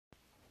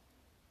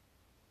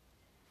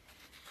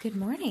Good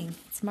morning.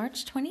 It's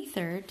March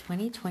 23rd,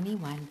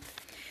 2021.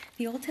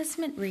 The Old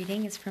Testament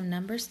reading is from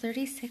Numbers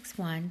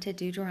 36:1 to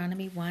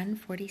Deuteronomy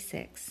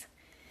 1:46.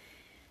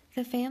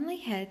 The family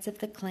heads of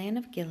the clan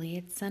of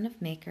Gilead, son of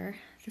Machir,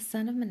 the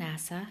son of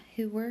Manasseh,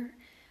 who were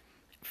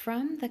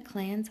from the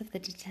clans of the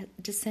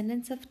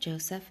descendants of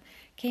Joseph,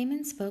 came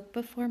and spoke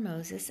before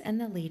Moses and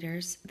the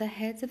leaders, the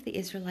heads of the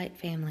Israelite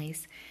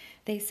families.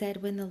 They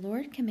said, "When the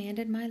Lord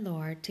commanded my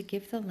Lord to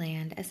give the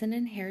land as an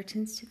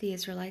inheritance to the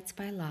Israelites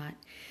by lot,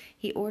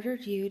 he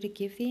ordered you to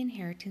give the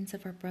inheritance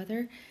of our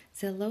brother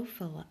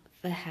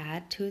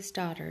Zelophehad to his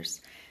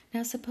daughters.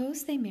 Now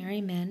suppose they marry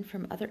men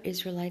from other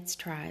Israelite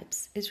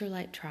tribes.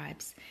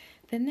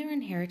 Then their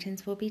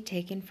inheritance will be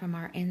taken from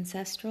our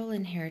ancestral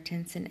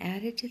inheritance and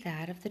added to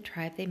that of the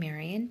tribe they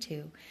marry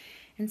into.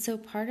 And so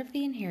part of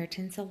the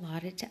inheritance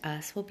allotted to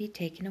us will be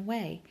taken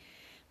away.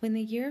 When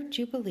the year of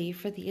Jubilee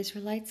for the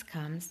Israelites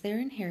comes, their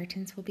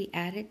inheritance will be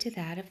added to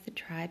that of the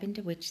tribe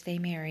into which they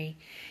marry,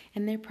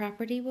 and their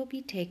property will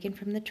be taken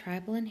from the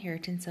tribal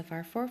inheritance of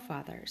our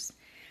forefathers."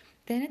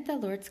 Then at the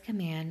Lord's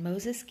command,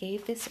 Moses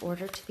gave this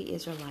order to the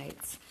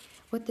Israelites.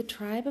 "What the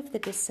tribe of the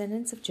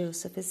descendants of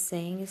Joseph is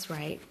saying is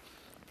right.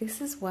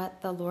 This is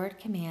what the Lord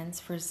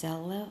commands for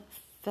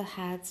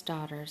Zelophehad's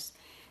daughters.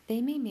 They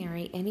may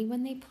marry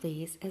anyone they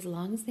please as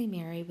long as they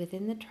marry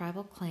within the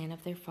tribal clan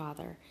of their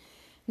father.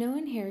 No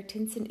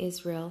inheritance in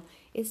Israel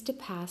is to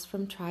pass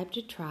from tribe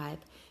to tribe,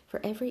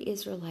 for every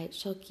Israelite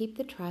shall keep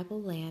the tribal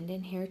land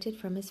inherited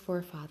from his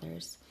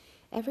forefathers.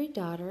 Every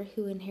daughter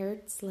who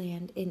inherits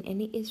land in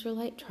any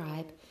Israelite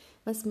tribe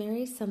must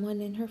marry someone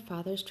in her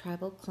father's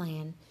tribal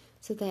clan,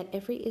 so that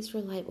every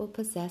Israelite will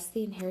possess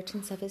the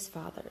inheritance of his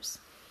fathers.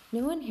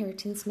 No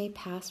inheritance may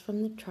pass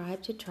from the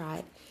tribe to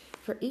tribe,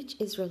 for each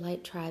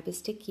Israelite tribe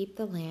is to keep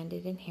the land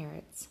it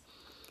inherits."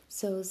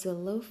 So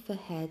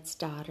Zelophehad's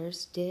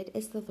daughters did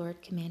as the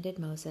Lord commanded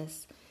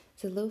Moses.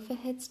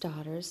 Zelophehad's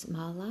daughters,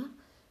 Mahlah,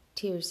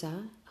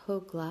 Tirzah,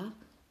 Hoglah,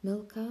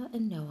 Milcah,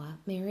 and Noah,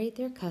 married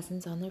their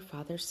cousins on their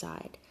father's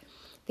side.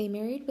 They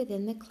married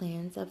within the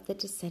clans of the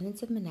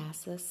descendants of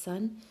Manasseh,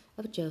 son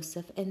of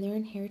Joseph, and their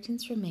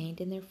inheritance remained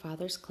in their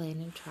father's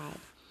clan and tribe.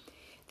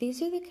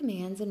 These are the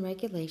commands and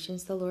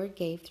regulations the Lord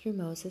gave through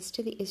Moses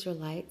to the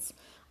Israelites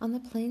on the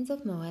plains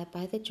of Moab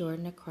by the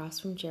Jordan across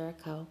from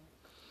Jericho.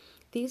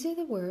 These are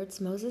the words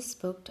Moses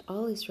spoke to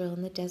all Israel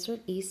in the desert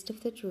east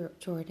of the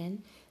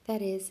Jordan,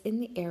 that is, in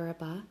the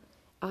Arabah,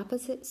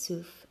 opposite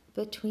Suf,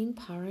 between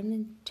Paran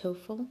and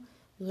Tophel,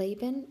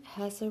 Laban,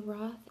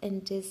 Hazeroth,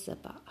 and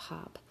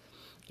Dizahab.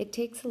 It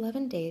takes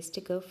 11 days to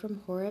go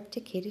from Horeb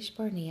to Kadesh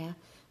Barnea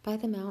by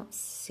the Mount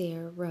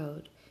Seir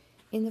road.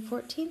 In the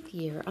 14th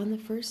year, on the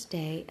first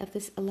day of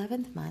this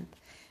 11th month,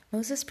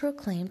 Moses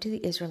proclaimed to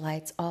the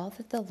Israelites all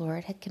that the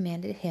Lord had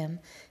commanded him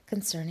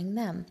concerning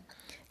them.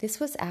 This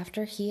was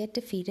after he had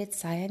defeated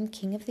Sihon,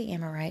 king of the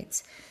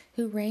Amorites,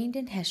 who reigned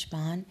in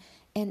Heshbon,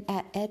 and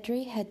at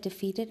Edrei had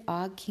defeated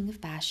Og, king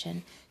of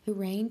Bashan, who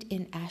reigned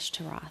in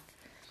Ashtaroth.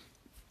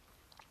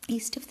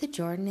 East of the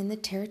Jordan, in the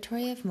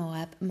territory of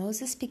Moab,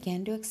 Moses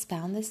began to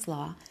expound this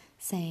law,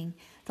 saying,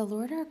 "The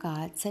Lord our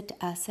God said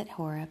to us at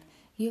Horeb,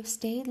 'You have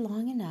stayed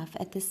long enough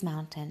at this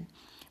mountain.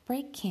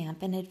 Break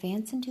camp and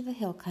advance into the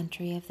hill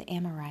country of the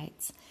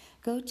Amorites.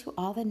 Go to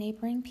all the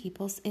neighboring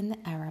peoples in the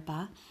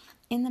Arabah,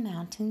 in the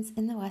mountains,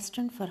 in the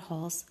western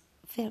foothills,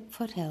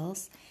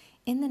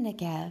 in the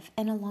Negev,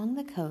 and along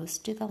the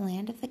coast to the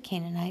land of the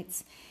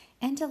Canaanites,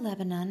 and to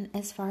Lebanon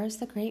as far as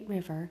the great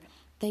river,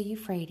 the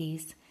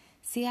Euphrates.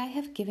 See, I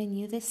have given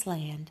you this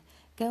land.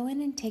 Go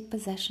in and take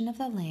possession of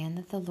the land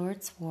that the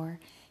Lord swore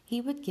he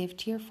would give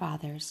to your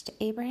fathers, to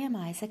Abraham,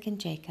 Isaac, and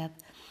Jacob,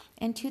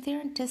 and to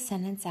their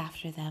descendants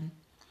after them.'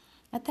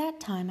 At that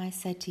time I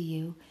said to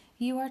you,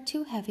 'You are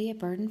too heavy a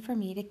burden for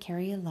me to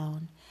carry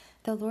alone.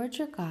 The Lord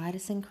your God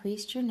has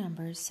increased your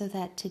numbers so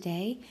that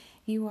today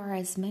you are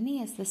as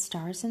many as the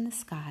stars in the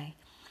sky.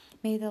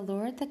 May the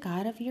Lord, the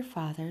God of your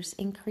fathers,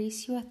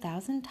 increase you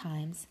 1,000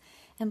 times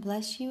and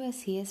bless you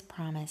as he has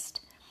promised.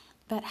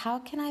 But how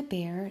can I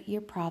bear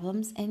your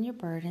problems and your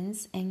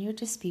burdens and your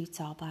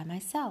disputes all by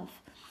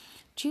myself?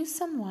 Choose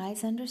some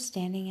wise,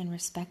 understanding, and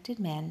respected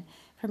men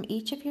from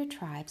each of your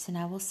tribes, and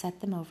I will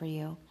set them over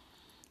you.'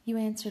 You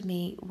answered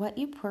me, 'What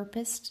you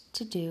purposed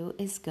to do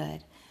is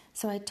good.'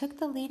 So I took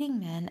the leading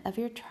men of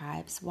your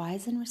tribes,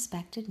 wise and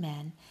respected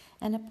men,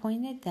 and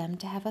appointed them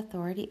to have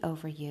authority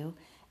over you,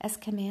 as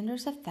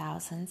commanders of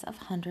thousands, of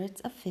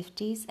hundreds, of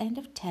fifties, and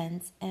of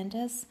tens, and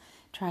as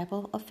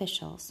tribal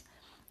officials.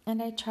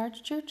 And I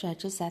charged your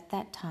judges at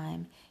that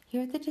time,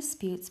 'Hear the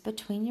disputes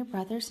between your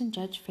brothers and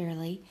judge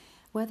fairly,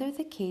 whether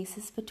the case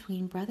is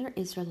between brother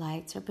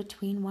Israelites or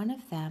between one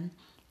of them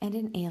and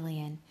an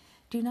alien.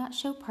 Do not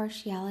show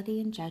partiality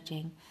in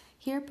judging.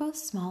 Hear both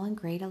small and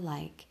great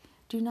alike.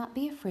 Do not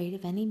be afraid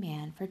of any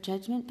man, for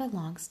judgment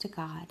belongs to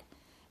God.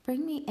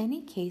 Bring me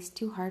any case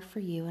too hard for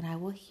you, and I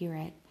will hear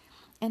it.'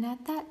 And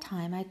at that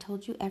time I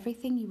told you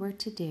everything you were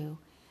to do.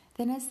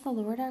 Then as the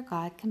Lord our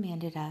God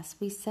commanded us,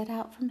 we set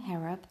out from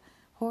Horeb,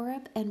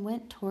 and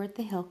went toward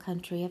the hill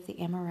country of the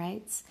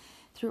Amorites,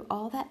 through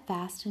all that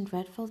vast and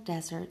dreadful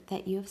desert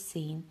that you have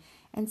seen,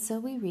 and so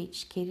we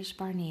reached Kadesh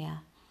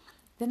Barnea.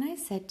 Then I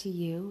said to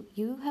you,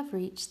 you have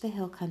reached the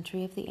hill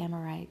country of the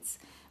Amorites,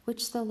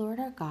 which the Lord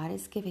our God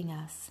is giving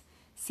us.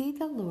 See,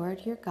 the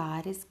Lord your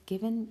God has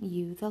given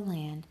you the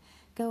land.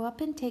 Go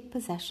up and take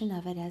possession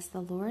of it as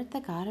the Lord,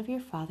 the God of your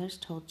fathers,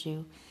 told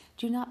you.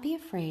 Do not be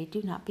afraid,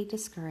 do not be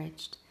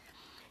discouraged.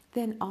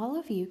 Then all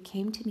of you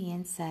came to me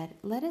and said,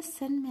 let us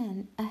send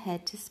men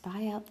ahead to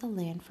spy out the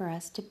land for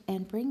us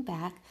and bring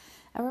back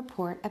a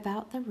report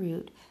about the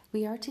route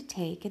we are to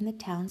take and the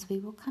towns we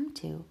will come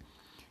to.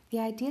 The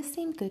idea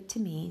seemed good to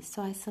me,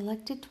 so I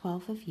selected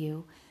 12 of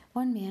you,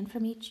 1 man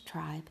from each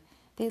tribe.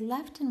 They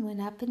left and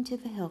went up into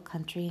the hill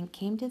country and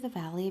came to the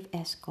valley of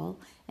Eshcol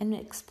and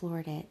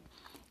explored it.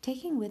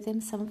 Taking with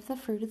them some of the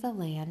fruit of the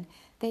land,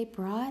 they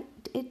brought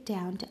it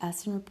down to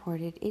us and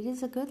reported, it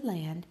is a good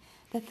land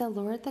that the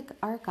Lord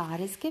our God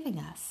is giving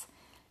us.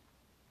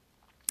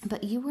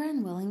 But you were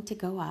unwilling to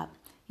go up.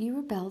 You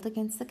rebelled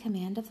against the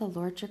command of the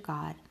Lord your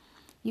God.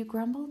 You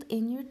grumbled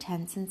in your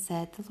tents and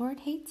said, the Lord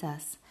hates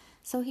us.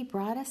 So he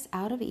brought us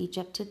out of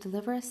Egypt to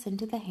deliver us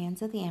into the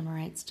hands of the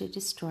Amorites to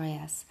destroy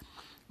us.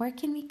 Where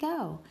can we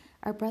go?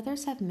 Our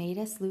brothers have made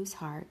us lose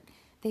heart.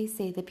 They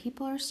say the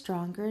people are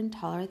stronger and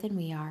taller than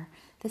we are.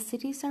 The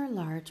cities are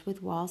large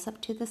with walls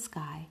up to the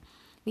sky.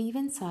 We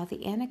even saw the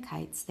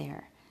Anakites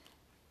there.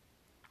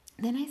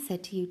 Then I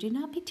said to you, do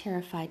not be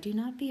terrified, do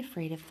not be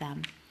afraid of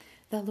them.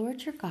 The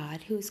Lord your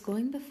God, who is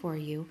going before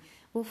you,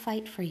 will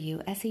fight for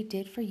you as he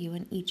did for you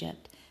in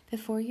Egypt,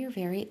 before your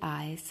very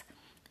eyes.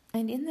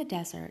 And in the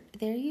desert,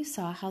 there you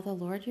saw how the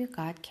Lord your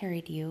God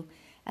carried you,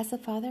 as a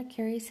father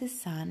carries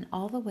his son,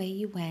 all the way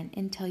you went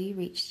until you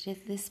reached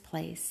this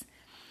place.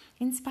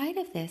 In spite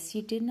of this,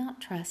 you did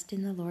not trust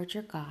in the Lord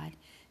your God,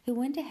 who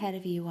went ahead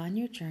of you on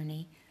your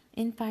journey,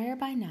 in fire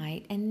by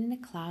night and in a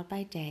cloud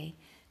by day,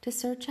 to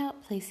search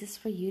out places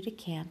for you to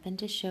camp and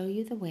to show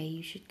you the way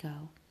you should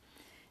go.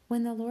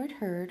 When the Lord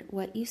heard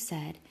what you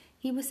said,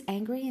 he was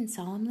angry and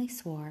solemnly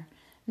swore,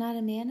 not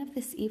a man of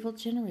this evil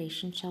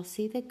generation shall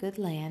see the good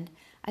land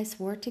I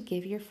swore to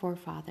give your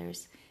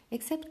forefathers,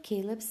 except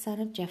Caleb son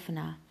of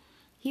Jephunneh.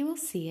 He will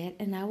see it,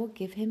 and I will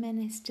give him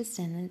and his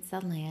descendants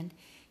the land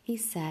he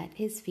set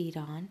his feet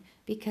on,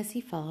 because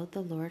he followed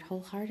the Lord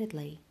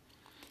wholeheartedly.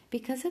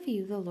 Because of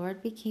you, the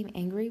Lord became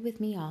angry with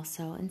me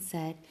also, and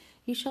said,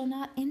 you shall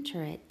not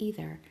enter it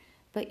either,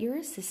 but your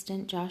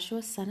assistant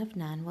Joshua son of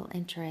Nun will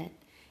enter it.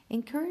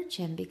 Encourage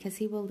him, because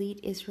he will lead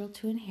Israel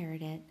to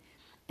inherit it.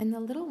 And the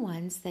little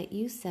ones that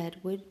you said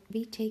would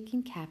be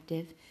taken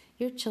captive,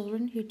 your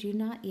children who do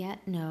not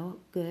yet know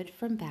good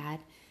from bad,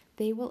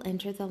 they will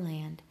enter the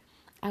land.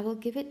 I will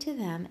give it to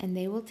them, and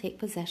they will take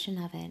possession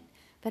of it.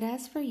 But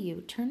as for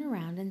you, turn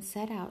around and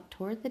set out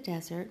toward the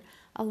desert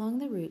along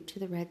the route to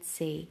the Red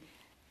Sea.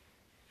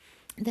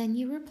 Then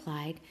you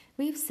replied,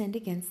 we have sinned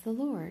against the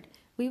Lord.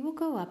 We will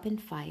go up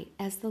and fight,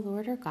 as the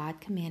Lord our God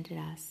commanded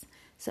us.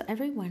 So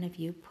every one of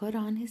you put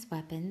on his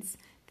weapons,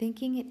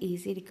 thinking it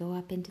easy to go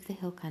up into the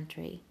hill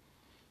country.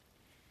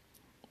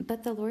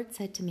 But the Lord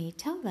said to me,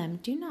 tell them,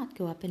 do not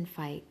go up and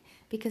fight,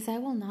 because I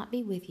will not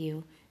be with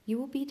you. You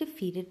will be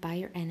defeated by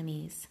your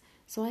enemies.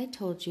 So I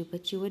told you,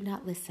 but you would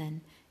not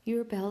listen. You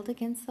rebelled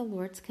against the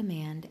Lord's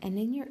command, and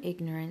in your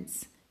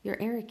ignorance, your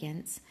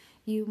arrogance,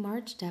 you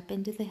marched up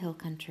into the hill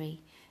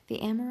country.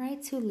 The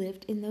Amorites who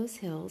lived in those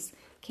hills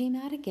came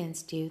out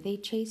against you. They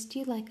chased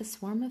you like a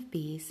swarm of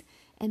bees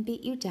and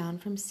beat you down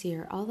from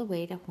Seir all the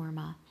way to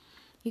Hormah.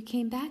 You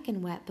came back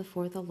and wept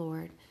before the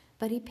Lord,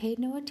 but he paid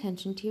no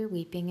attention to your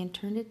weeping and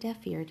turned a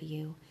deaf ear to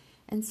you.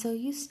 And so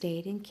you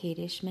stayed in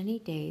Kadesh many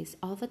days,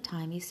 all the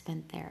time you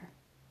spent there.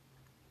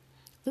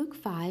 Luke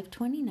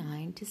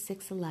 5:29 to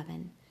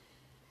 6:11.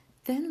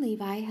 Then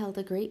Levi held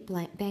a great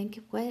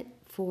banquet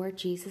for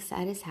Jesus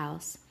at his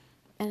house,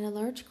 and a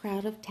large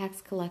crowd of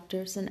tax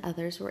collectors and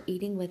others were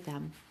eating with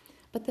them.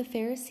 But the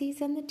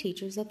Pharisees and the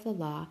teachers of the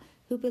law,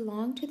 who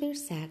belonged to their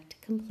sect,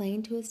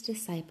 complained to his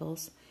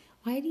disciples,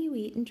 why do you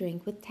eat and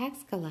drink with tax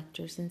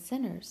collectors and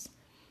sinners?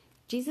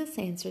 Jesus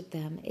answered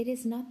them, it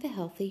is not the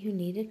healthy who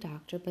need a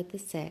doctor, but the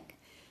sick.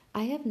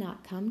 I have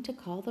not come to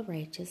call the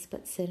righteous,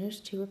 but sinners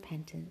to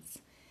repentance.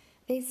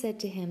 They said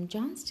to him,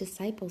 John's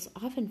disciples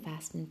often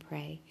fast and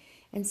pray,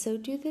 and so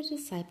do the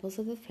disciples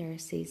of the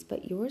Pharisees,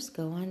 but yours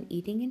go on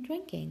eating and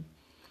drinking.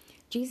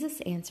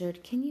 Jesus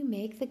answered, can you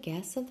make the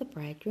guests of the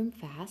bridegroom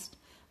fast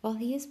while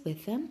he is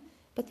with them?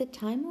 But the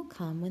time will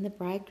come when the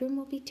bridegroom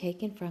will be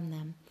taken from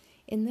them.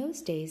 In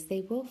those days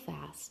they will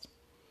fast.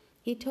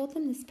 He told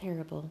them this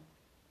parable.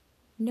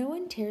 No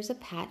one tears a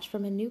patch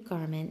from a new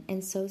garment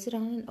and sews it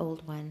on an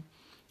old one.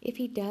 If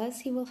he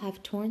does, he will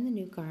have torn the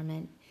new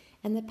garment,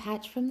 and the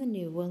patch from the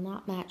new will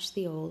not match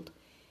the old.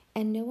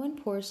 And no one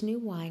pours new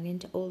wine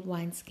into old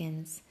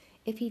wineskins.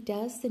 If he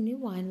does, the new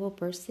wine will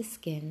burst the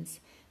skins.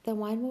 The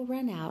wine will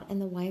run out,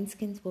 and the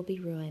wineskins will be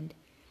ruined.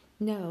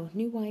 No,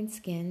 new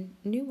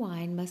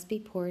wine must be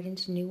poured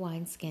into new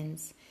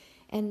wineskins.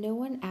 And no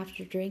one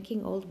after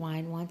drinking old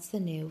wine wants the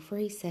new, for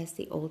he says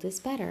the old is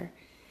better.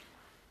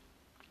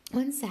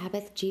 One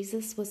Sabbath,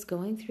 Jesus was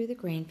going through the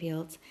grain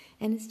fields,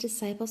 and his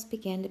disciples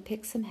began to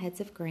pick some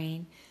heads of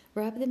grain,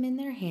 rub them in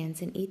their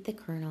hands, and eat the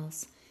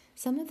kernels.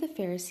 Some of the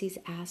Pharisees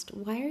asked,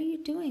 "Why are you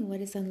doing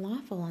what is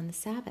unlawful on the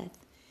Sabbath?"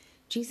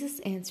 Jesus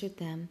answered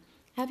them,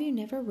 "Have you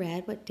never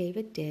read what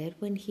David did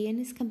when he and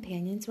his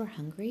companions were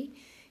hungry?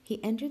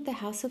 He entered the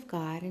house of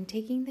God, and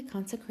taking the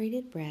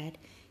consecrated bread,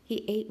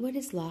 he ate what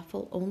is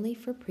lawful only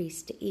for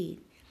priests to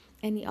eat,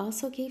 and he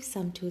also gave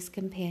some to his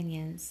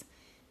companions."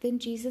 Then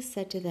Jesus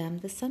said to them,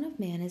 "The Son of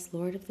Man is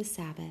Lord of the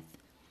Sabbath."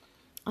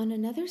 On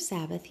another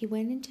Sabbath he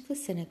went into the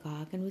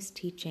synagogue and was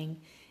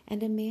teaching,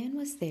 and a man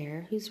was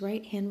there whose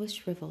right hand was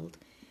shriveled.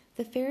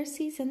 The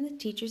Pharisees and the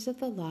teachers of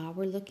the law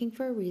were looking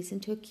for a reason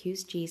to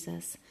accuse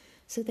Jesus,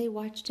 so they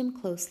watched him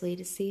closely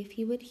to see if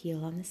he would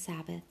heal on the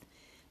Sabbath.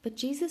 But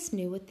Jesus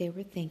knew what they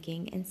were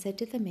thinking and said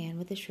to the man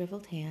with the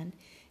shriveled hand,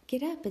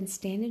 "Get up and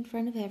stand in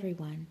front of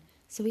everyone."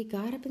 So he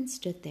got up and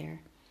stood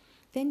there.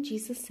 Then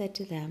Jesus said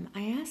to them,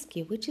 "I ask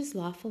you, which is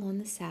lawful on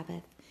the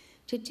Sabbath,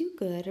 to do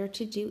good or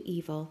to do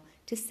evil,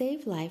 to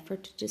save life or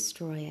to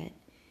destroy it?"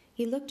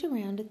 He looked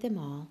around at them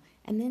all,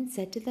 and then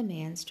said to the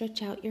man,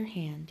 "Stretch out your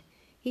hand."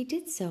 He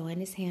did so, and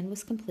his hand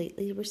was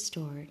completely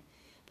restored.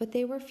 But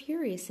they were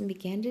furious and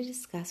began to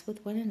discuss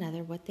with one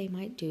another what they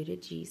might do to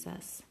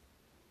Jesus.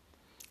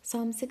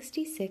 Psalm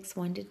 66,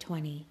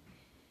 1-20.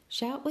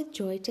 Shout with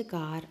joy to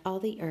God, all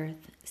the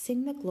earth.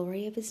 Sing the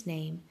glory of his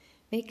name.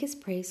 Make his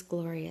praise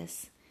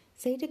glorious.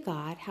 Say to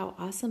God, "How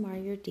awesome are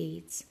your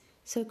deeds!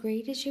 So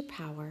great is your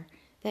power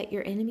that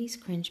your enemies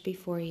cringe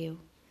before you."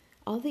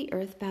 All the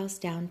earth bows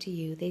down to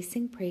you. They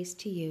sing praise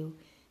to you.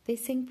 They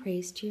sing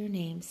praise to your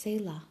name,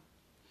 Selah.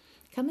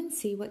 Come and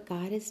see what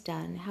God has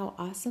done, how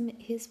awesome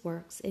his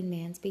works in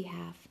man's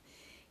behalf.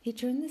 He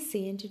turned the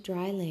sea into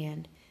dry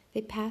land.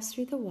 They passed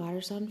through the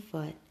waters on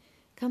foot.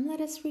 Come,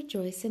 let us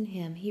rejoice in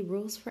him. He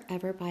rules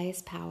forever by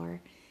his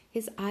power.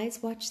 His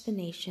eyes watch the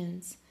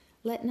nations.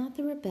 Let not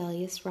the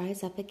rebellious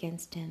rise up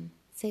against him.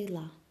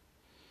 Selah.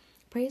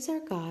 Praise our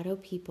God, O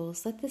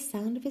peoples. Let the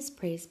sound of his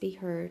praise be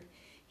heard.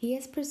 He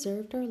has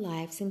preserved our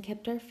lives and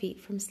kept our feet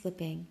from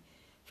slipping.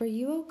 For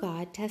you, O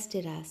God,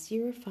 tested us.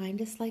 You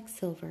refined us like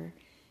silver.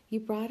 You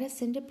brought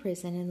us into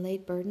prison and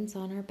laid burdens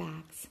on our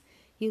backs.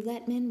 You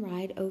let men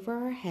ride over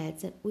our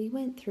heads, and we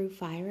went through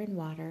fire and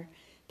water,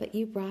 but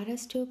you brought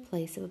us to a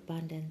place of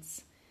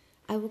abundance.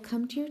 I will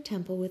come to your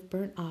temple with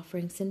burnt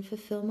offerings and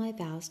fulfill my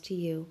vows to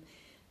you.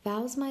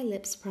 Vows my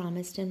lips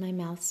promised and my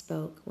mouth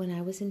spoke when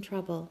I was in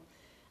trouble.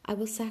 I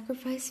will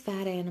sacrifice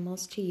fat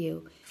animals to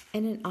you,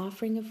 and an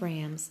offering of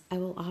rams. I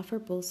will offer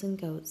bulls and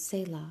goats,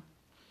 Selah.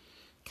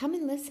 Come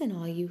and listen,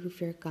 all you who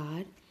fear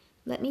God.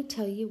 Let me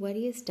tell you what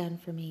he has done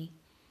for me.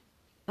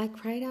 I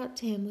cried out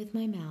to him with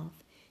my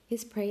mouth.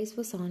 His praise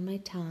was on my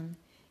tongue.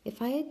 If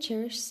I had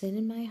cherished sin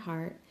in my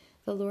heart,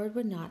 the Lord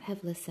would not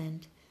have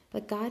listened.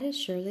 But God has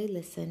surely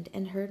listened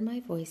and heard my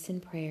voice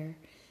in prayer.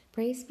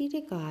 Praise be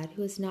to God,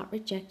 who has not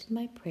rejected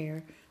my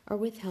prayer or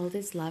withheld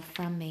his love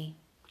from me.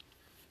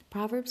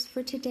 Proverbs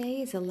for today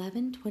is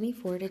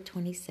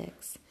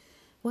 11:24-26.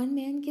 One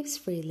man gives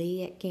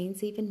freely, yet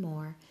gains even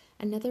more.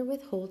 Another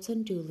withholds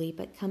unduly,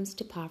 but comes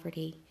to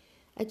poverty.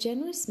 A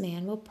generous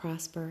man will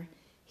prosper.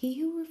 He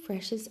who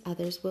refreshes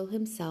others will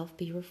himself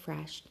be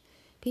refreshed.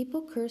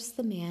 People curse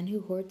the man who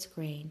hoards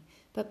grain,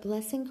 but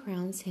blessing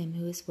crowns him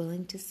who is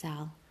willing to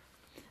sell.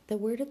 The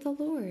word of the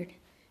Lord.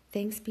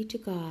 Thanks be to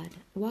God.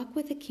 Walk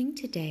with the King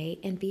today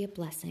and be a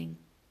blessing.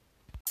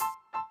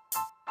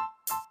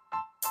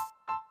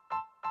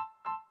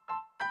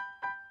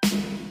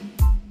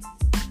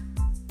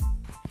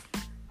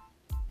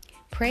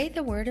 Pray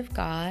the word of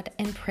God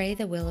and pray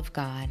the will of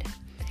God.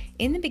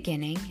 In the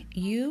beginning,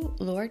 you,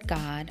 Lord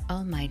God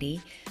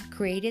Almighty,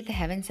 created the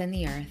heavens and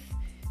the earth.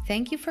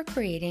 Thank you for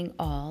creating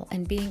all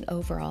and being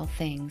over all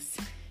things.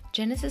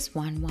 Genesis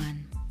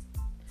 1:1.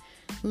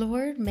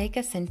 Lord, make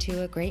us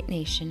into a great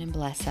nation and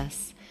bless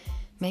us.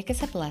 Make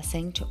us a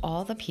blessing to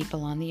all the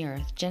people on the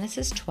earth.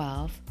 Genesis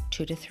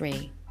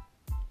 12:2-3.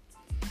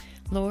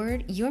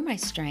 Lord, you are my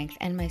strength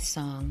and my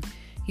song.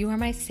 You are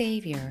my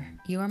Savior.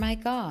 You are my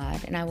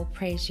God, and I will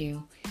praise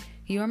you.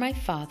 You are my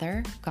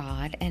Father,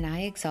 God, and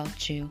I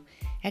exalt you.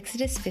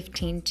 Exodus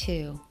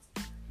 15:2.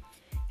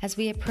 As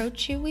we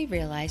approach you, we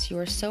realize you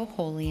are so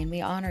holy and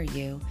we honor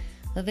you.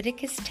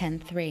 Leviticus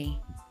 10:3.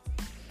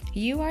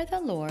 You are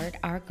the Lord,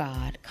 our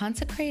God.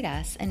 Consecrate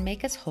us and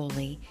make us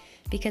holy,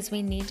 because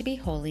we need to be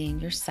holy in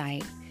your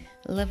sight.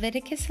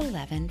 Leviticus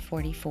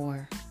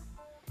 11:44.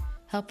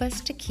 Help us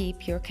to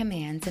keep your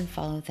commands and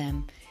follow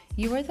them.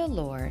 You are the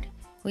Lord.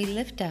 We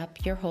lift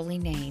up your holy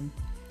name.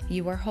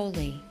 You are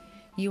holy.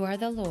 You are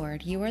the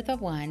Lord. You are the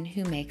one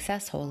who makes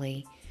us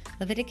holy.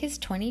 Leviticus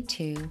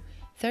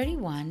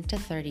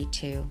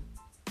 22:31-32.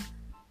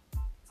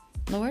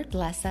 Lord,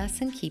 bless us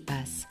and keep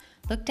us.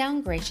 Look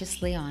down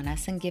graciously on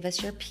us and give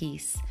us your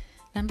peace.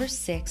 Numbers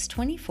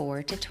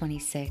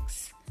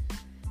 6:24-26.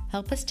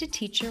 Help us to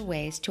teach your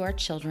ways to our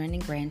children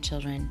and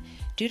grandchildren.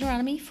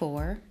 Deuteronomy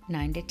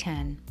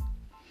 4:9-10.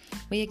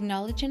 We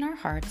acknowledge in our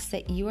hearts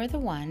that you are the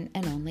one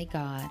and only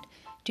God.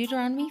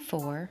 Deuteronomy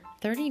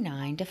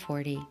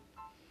 4:39-40.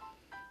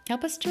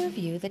 Help us to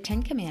review the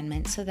 10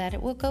 Commandments so that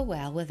it will go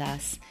well with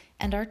us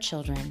and our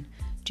children.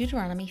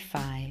 Deuteronomy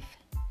 5.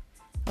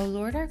 O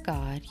Lord our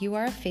God, you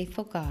are a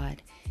faithful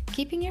God,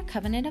 keeping your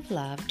covenant of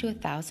love to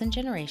 1,000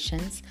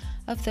 generations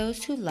of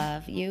those who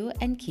love you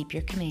and keep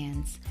your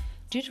commands.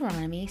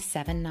 Deuteronomy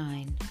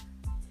 7:9.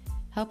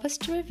 Help us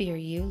to revere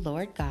you,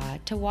 Lord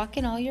God, to walk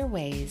in all your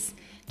ways,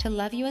 to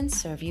love you and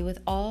serve you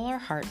with all our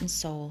heart and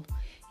soul.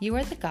 You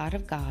are the God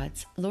of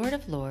gods, Lord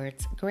of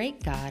lords,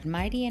 great God,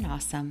 mighty and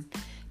awesome.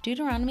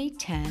 Deuteronomy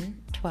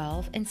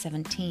 10:12 and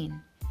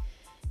 17.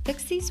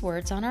 Fix these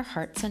words on our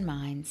hearts and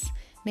minds.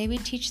 May we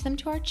teach them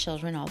to our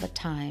children all the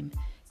time.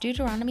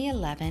 Deuteronomy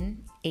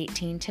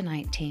 11:18 to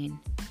 19.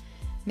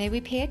 May we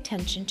pay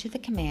attention to the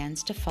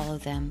commands to follow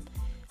them.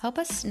 Help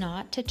us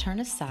not to turn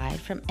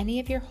aside from any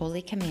of your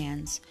holy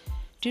commands.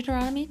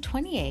 Deuteronomy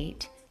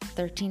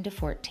 28:13 to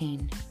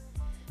 14.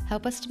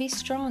 Help us to be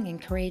strong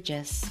and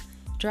courageous.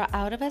 Draw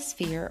out of us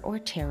fear or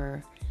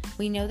terror.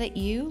 We know that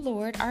you,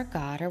 Lord our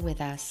God, are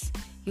with us.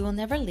 You will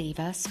never leave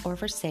us or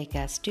forsake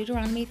us.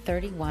 Deuteronomy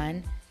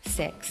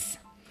 31:6.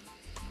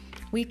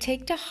 We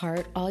take to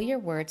heart all your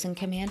words and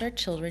command our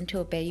children to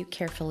obey you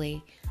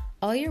carefully.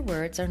 All your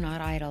words are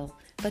not idle,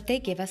 but they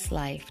give us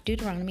life.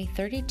 Deuteronomy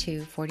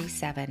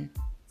 32:47.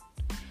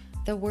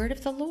 The word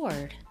of the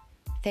Lord.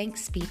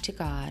 Thanks be to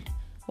God.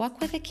 Walk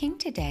with the King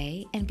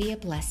today and be a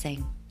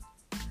blessing.